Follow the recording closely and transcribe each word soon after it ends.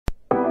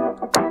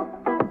What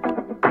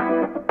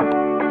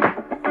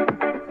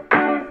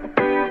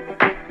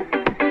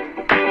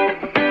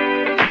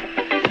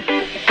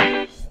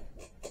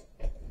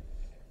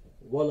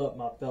up,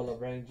 my fellow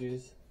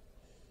Rangers?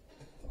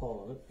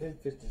 Hold on, let me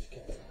fix this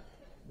camera.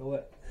 You know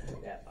what?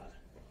 Yeah, fine.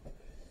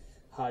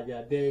 How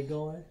y'all day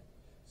going?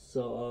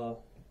 So,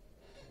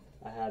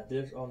 I have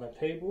this on the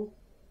table.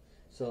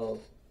 So,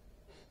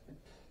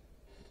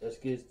 let's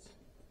get.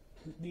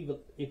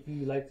 If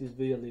you like this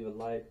video, leave a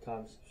like,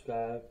 comment,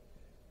 subscribe,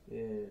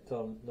 and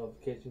turn the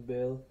notification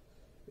bell.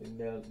 And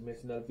now,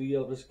 miss another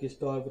video. Let's get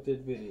started with this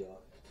video.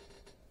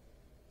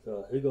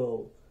 So, here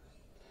go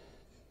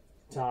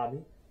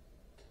Tommy,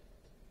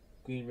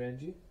 Green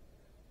Ranger.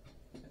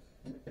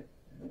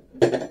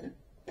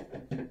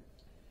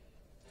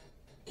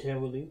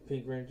 Kimberly,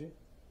 Pink Ranger.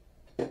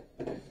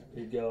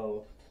 Here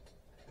go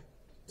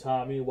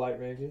Tommy, White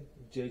Ranger.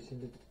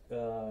 Jason,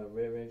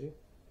 Red Ranger.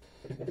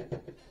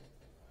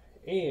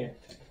 And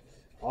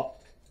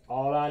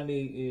all I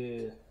need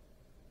is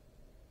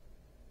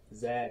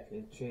Zach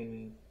and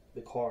Trini,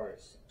 the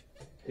cars.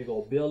 Here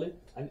go Billy.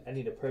 I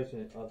need a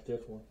person of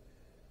this one.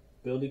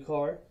 Billy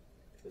car.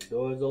 The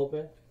door is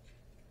open.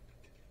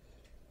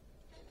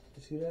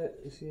 You see that?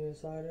 You see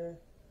inside there?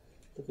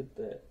 Look at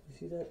that. You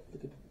see that?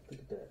 Look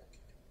at that.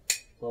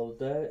 Close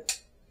that.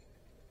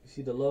 You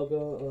see the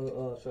logo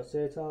of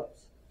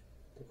Triceratops?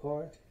 The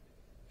car?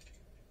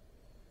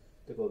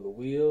 There go the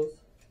wheels.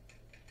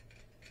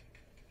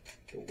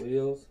 The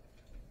wheels.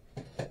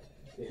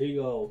 And here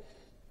you go,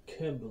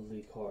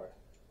 Kimberly car.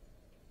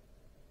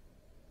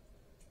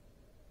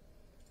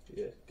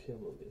 Yes,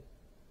 Kimberly.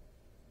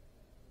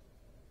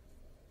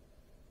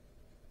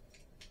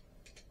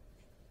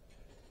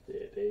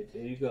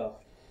 There you go.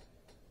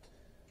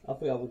 I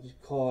forgot what this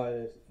car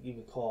is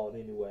even called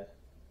anyway.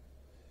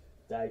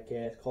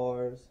 Diecast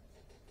cars.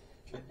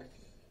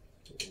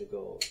 There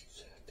go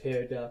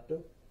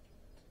pterodactyl.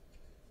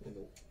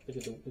 Look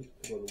at the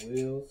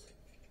wheels.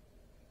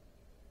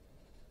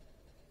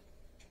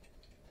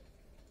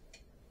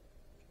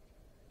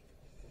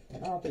 I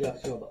don't think I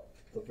showed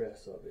the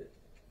rest of it.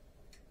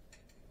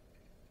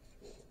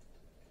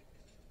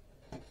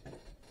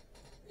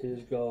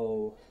 Here's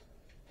go.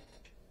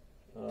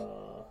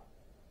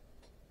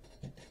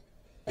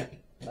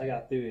 I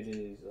got 3 of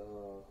these.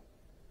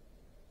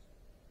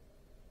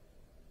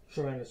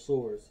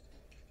 Tyrannosaurus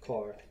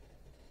car.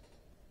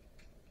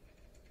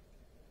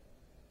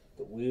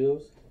 The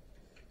wheels.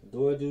 The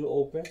door do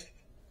open.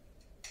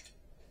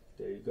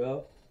 There you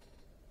go.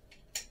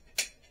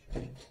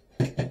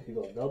 Here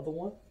go another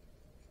one.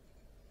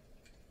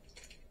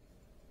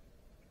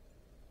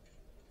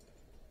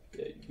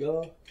 There you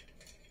go.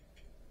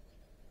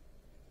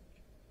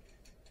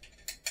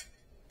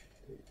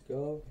 There you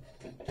go.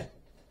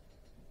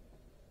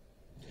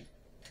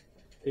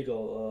 Here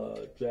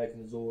go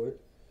Dragon Zord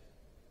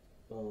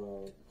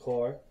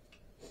car.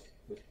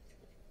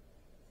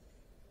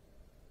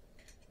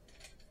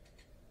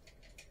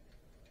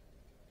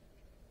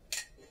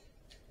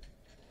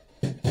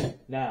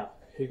 Now,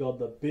 here go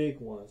the big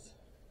ones.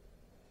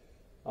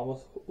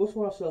 Which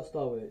one should I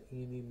start with?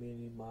 Eeny,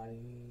 meeny,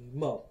 miny,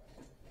 mo.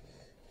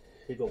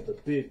 Here go the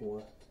big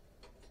one,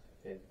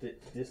 and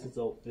this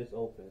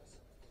opens,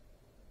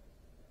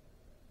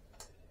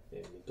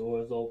 and the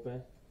door is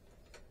open.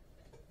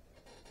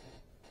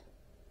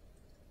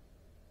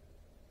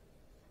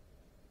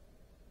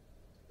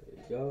 There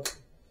you go.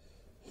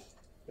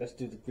 Let's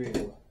do the green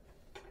one.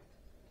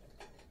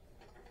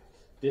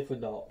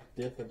 Different door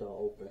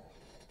open.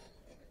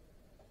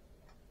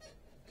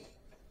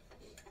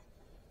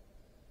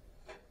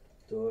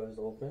 Door is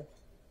open.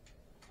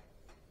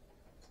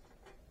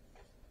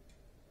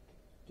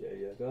 There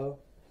you go.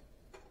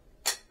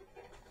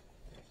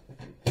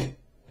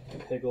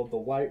 Here go the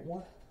white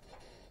one.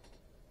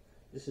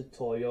 This is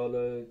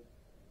Toyota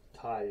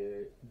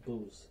tire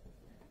boost.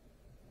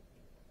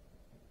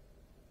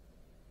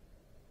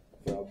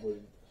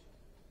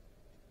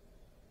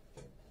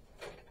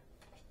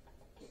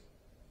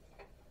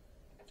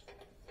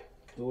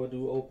 Door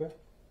do open.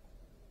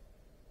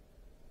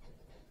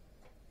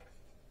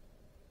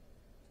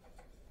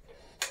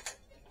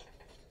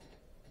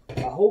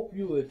 I hope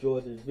you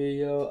enjoyed this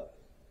video.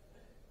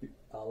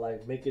 I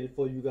like making it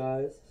for you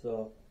guys.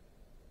 So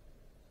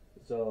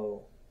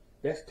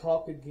let's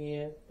talk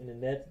again in the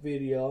next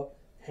video.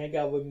 Hang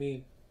out with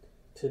me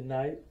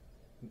tonight.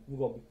 We're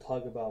gonna be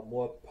talking about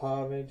more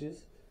Power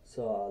Rangers.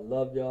 So I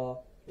love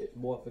y'all. It's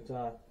more for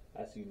time.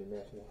 I'll see you in the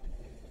next one.